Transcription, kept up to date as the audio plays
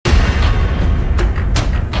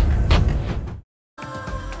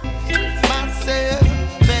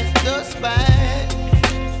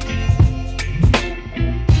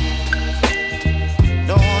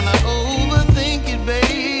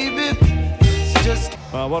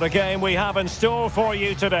Well, what a game we have in store for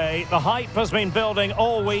you today. The hype has been building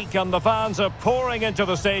all week and the fans are pouring into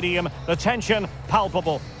the stadium. The tension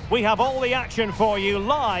palpable. We have all the action for you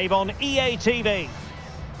live on EA TV.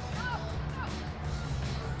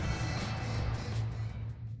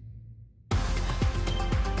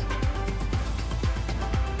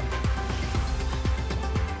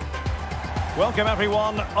 Welcome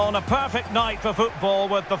everyone on a perfect night for football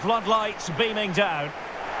with the floodlights beaming down.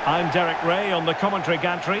 I'm Derek Ray on the commentary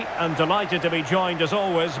gantry and delighted to be joined as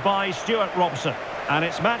always by Stuart Robson. And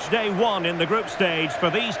it's match day 1 in the group stage for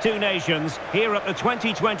these two nations here at the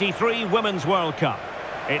 2023 Women's World Cup.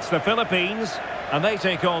 It's the Philippines and they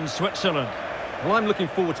take on Switzerland. Well, I'm looking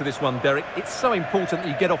forward to this one, Derek. It's so important that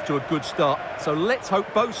you get off to a good start. So let's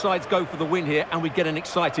hope both sides go for the win here and we get an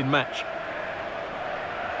exciting match.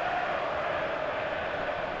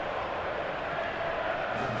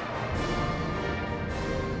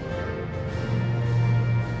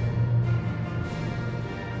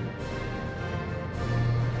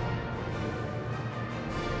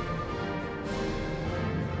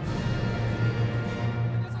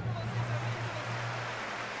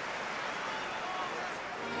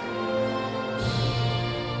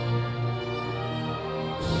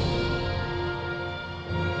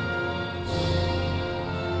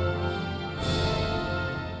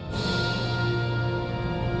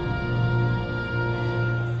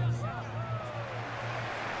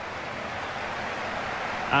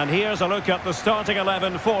 And here's a look at the starting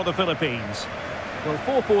 11 for the Philippines.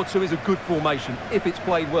 Well, 4-4-2 is a good formation if it's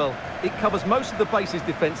played well. It covers most of the bases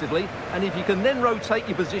defensively, and if you can then rotate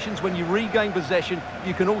your positions when you regain possession,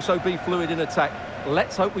 you can also be fluid in attack.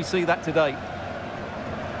 Let's hope we see that today.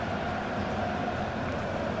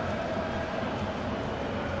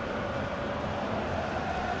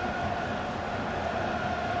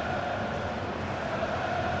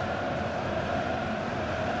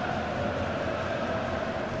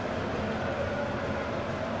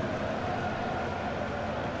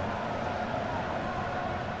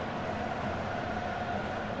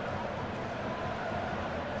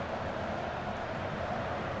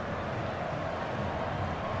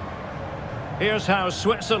 Here's how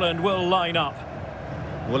Switzerland will line up.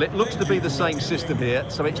 Well, it looks to be the same system here,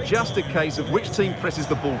 so it's just a case of which team presses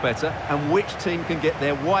the ball better and which team can get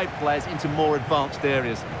their wide players into more advanced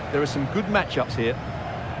areas. There are some good matchups here.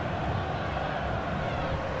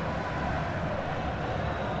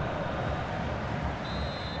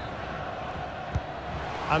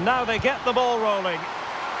 And now they get the ball rolling.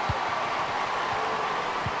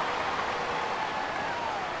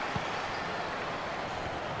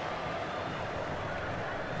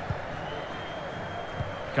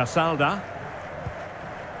 Casalda.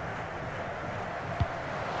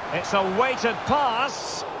 It's a weighted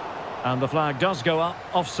pass. And the flag does go up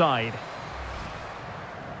offside.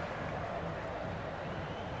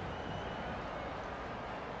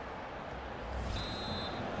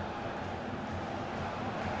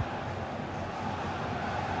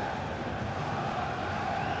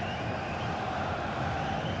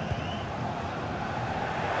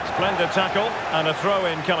 Splendid tackle and a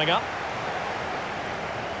throw-in coming up.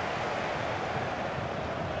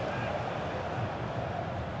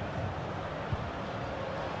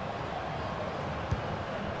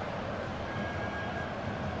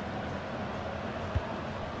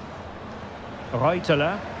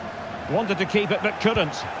 Reuteler wanted to keep it but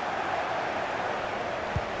couldn't.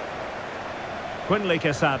 Quinley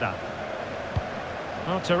Quesada.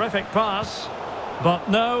 Oh, terrific pass. But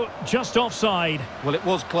no, just offside. Well, it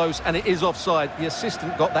was close and it is offside. The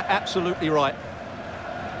assistant got that absolutely right.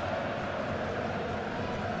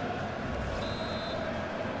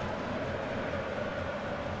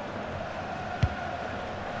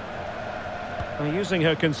 They're using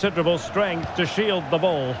her considerable strength to shield the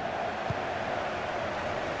ball.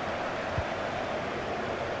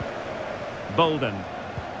 Bolden.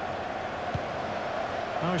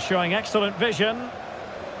 Oh, showing excellent vision.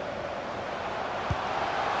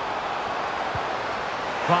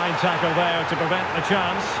 Fine tackle there to prevent the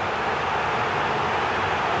chance.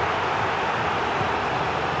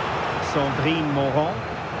 Sandrine Moron.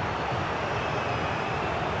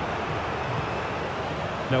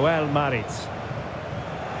 Noel Maritz.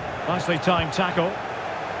 Nicely timed tackle.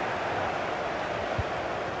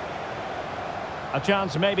 A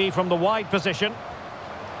chance maybe from the wide position.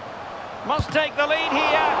 Must take the lead here.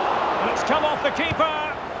 And it's come off the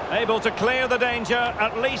keeper. Able to clear the danger,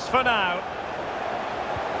 at least for now.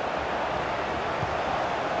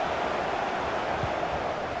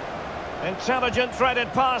 Intelligent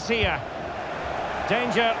threaded pass here.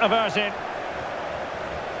 Danger averted.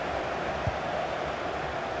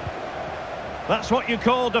 That's what you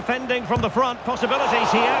call defending from the front.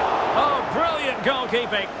 Possibilities here. Oh, brilliant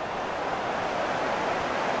goalkeeping.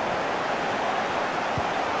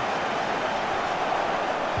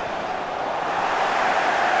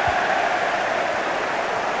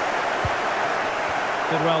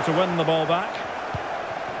 Did well to win the ball back.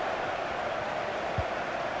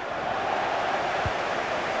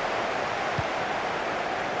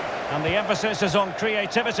 And the emphasis is on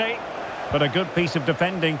creativity, but a good piece of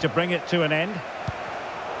defending to bring it to an end.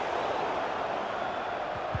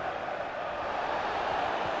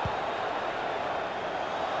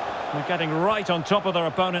 They're getting right on top of their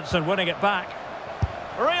opponents and winning it back.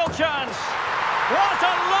 Real chance. What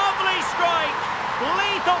a lovely strike.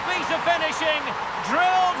 Lethal piece of finishing.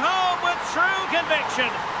 Drilled home with true conviction.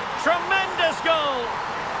 Tremendous goal.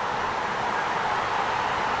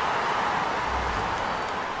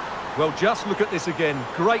 Well, just look at this again.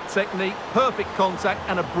 Great technique, perfect contact,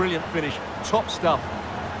 and a brilliant finish. Top stuff.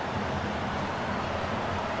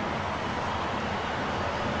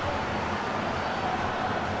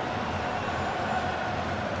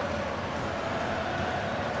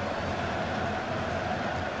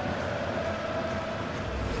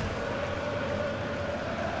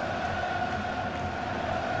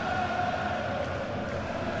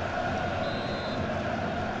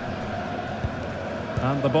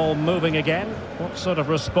 And the ball moving again. What sort of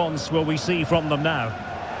response will we see from them now?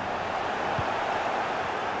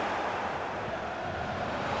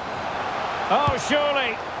 Oh,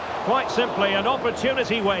 surely. Quite simply, an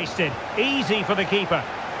opportunity wasted. Easy for the keeper.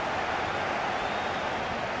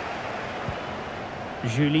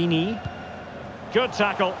 Giulini. Good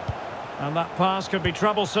tackle. And that pass could be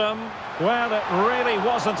troublesome. Well, it really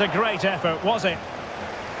wasn't a great effort, was it?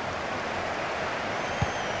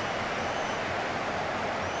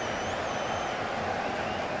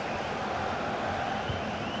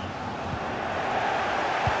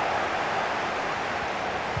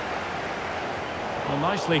 Well,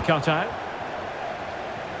 nicely cut out.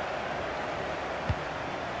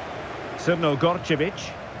 Srno Gorcevic.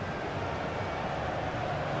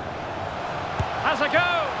 Has a go!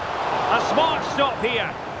 A smart stop here.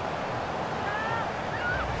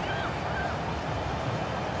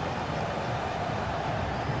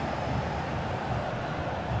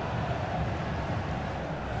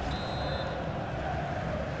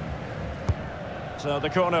 So the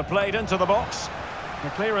corner played into the box. The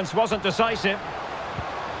clearance wasn't decisive.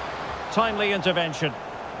 Timely intervention.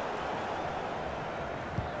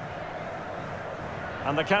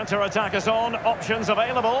 And the counter-attack is on. Options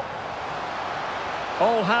available.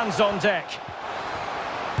 All hands on deck.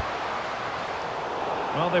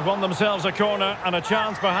 Well, they've won themselves a corner and a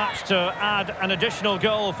chance perhaps to add an additional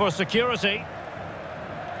goal for security.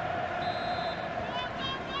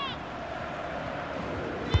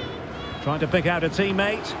 Trying to pick out a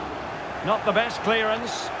teammate. Not the best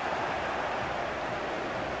clearance.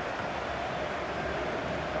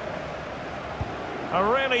 A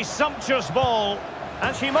really sumptuous ball,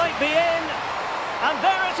 and she might be in, and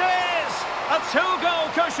there it is! A two-goal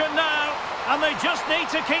cushion now, and they just need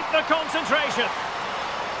to keep the concentration.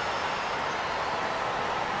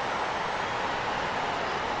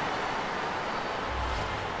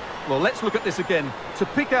 Well, let's look at this again. To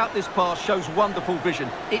pick out this pass shows wonderful vision.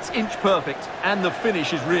 It's inch perfect, and the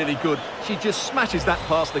finish is really good. She just smashes that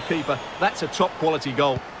past the keeper. That's a top-quality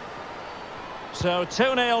goal. So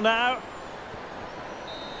 2-0 now.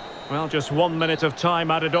 Well, just 1 minute of time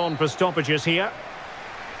added on for stoppages here.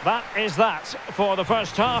 That is that for the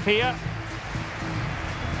first half here.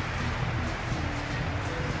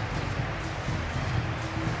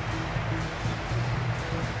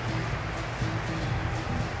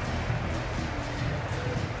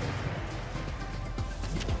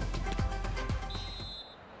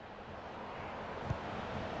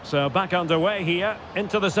 So back underway here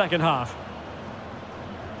into the second half.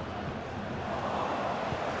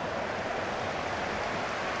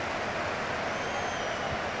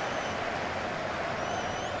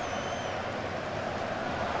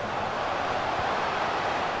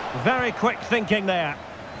 Very quick thinking there.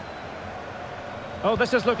 Oh,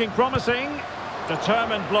 this is looking promising.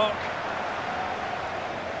 Determined block.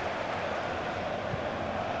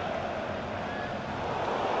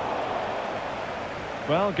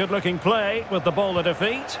 Well, good-looking play with the ball at her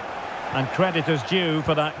feet. And credit is due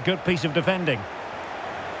for that good piece of defending.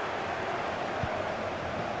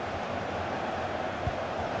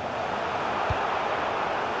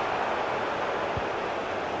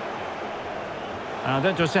 And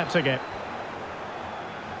intercepting it.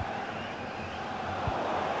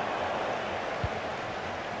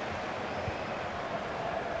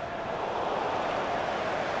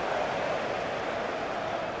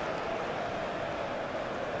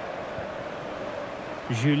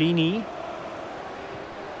 Giulini.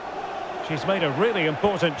 She's made a really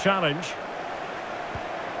important challenge.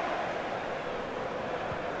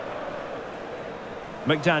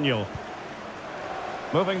 McDaniel.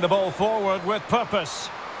 Moving the ball forward with purpose.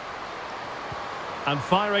 And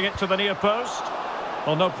firing it to the near post.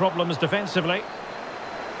 Well, no problems defensively.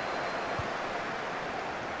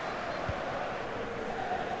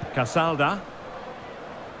 Casalda.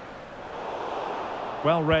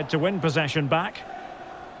 Well read to win possession back.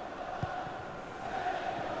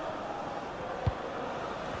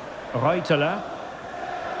 Reuteler.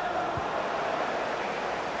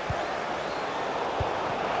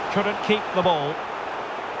 Couldn't keep the ball.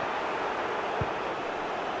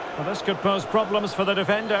 Well, this could pose problems for the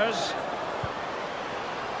defenders.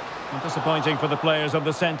 And disappointing for the players of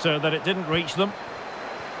the centre that it didn't reach them.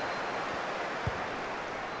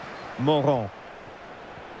 Moron.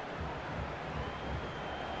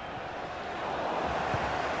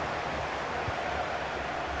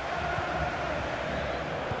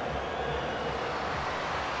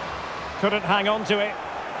 Couldn't hang on to it.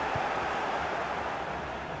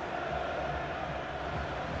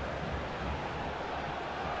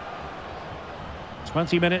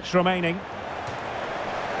 "20 minutes remaining.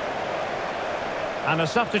 And a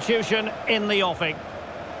substitution in the offing.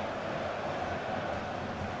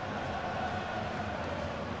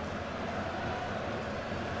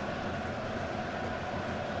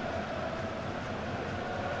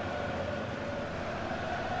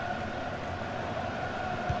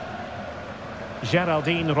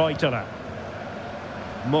 Geraldine Reuteler.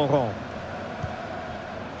 Moron.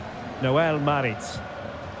 Noël Maritz.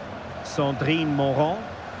 Sandrine Moron.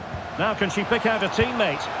 Now can she pick out a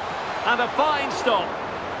teammate? And a fine stop.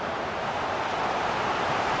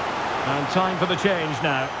 And time for the change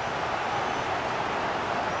now.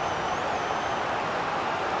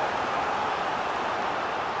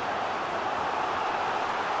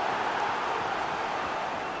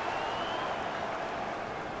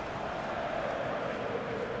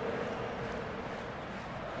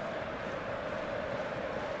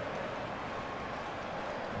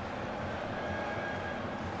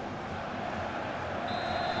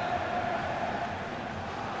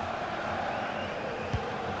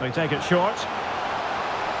 They take it short.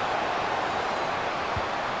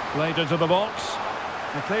 Played into the box.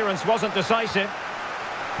 The clearance wasn't decisive.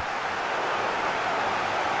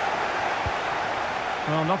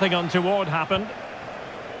 Well, nothing untoward happened.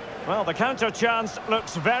 Well, the counter chance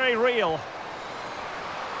looks very real.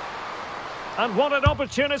 And what an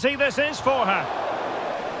opportunity this is for her.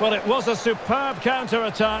 Well, it was a superb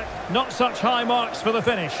counter-attack. Not such high marks for the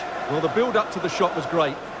finish. Well, the build-up to the shot was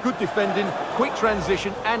great. Good defending, quick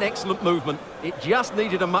transition and excellent movement. It just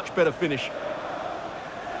needed a much better finish.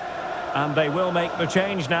 And they will make the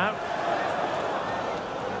change now.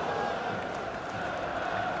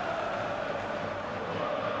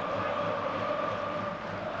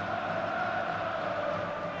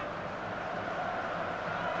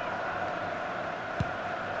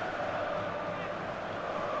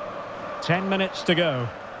 Ten minutes to go.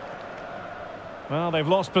 Well, they've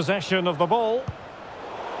lost possession of the ball.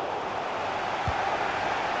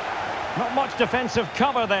 Not much defensive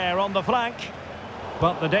cover there on the flank,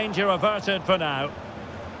 but the danger averted for now.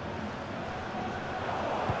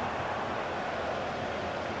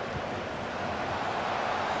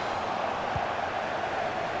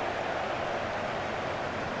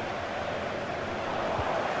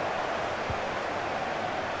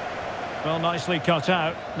 Well, nicely cut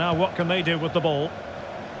out. Now what can they do with the ball?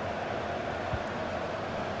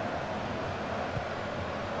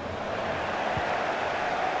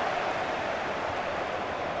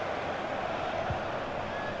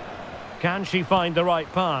 Can she find the right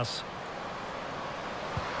pass?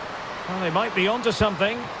 Well, they might be onto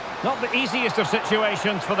something. Not the easiest of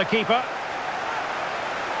situations for the keeper.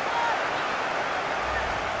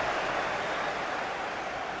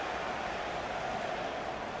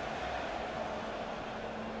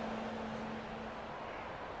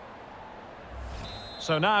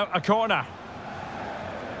 So now a corner.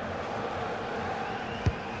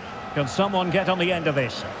 Can someone get on the end of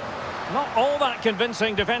this? Not all that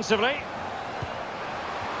convincing defensively.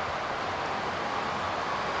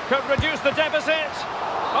 Could reduce the deficit.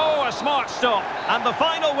 Oh, a smart stop. And the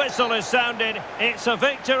final whistle is sounded. It's a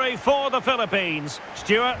victory for the Philippines.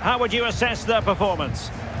 Stuart, how would you assess their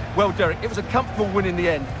performance? Well, Derek, it was a comfortable win in the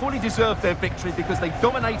end. Fully deserved their victory because they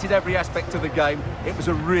dominated every aspect of the game. It was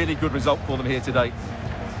a really good result for them here today.